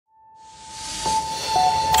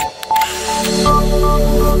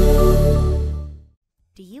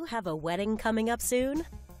Have a wedding coming up soon?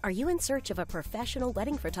 Are you in search of a professional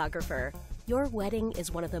wedding photographer? Your wedding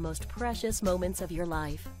is one of the most precious moments of your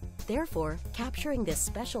life. Therefore, capturing this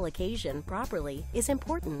special occasion properly is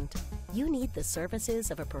important. You need the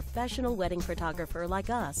services of a professional wedding photographer like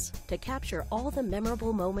us to capture all the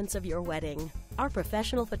memorable moments of your wedding. Our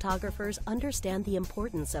professional photographers understand the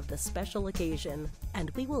importance of the special occasion, and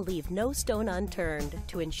we will leave no stone unturned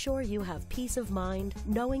to ensure you have peace of mind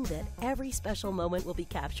knowing that every special moment will be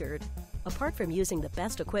captured. Apart from using the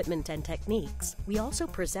best equipment and techniques, we also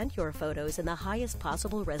present your photos in the highest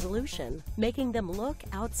possible resolution, making them look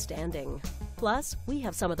outstanding. Plus, we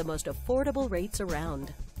have some of the most affordable rates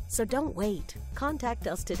around. So don't wait. Contact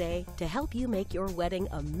us today to help you make your wedding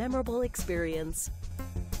a memorable experience.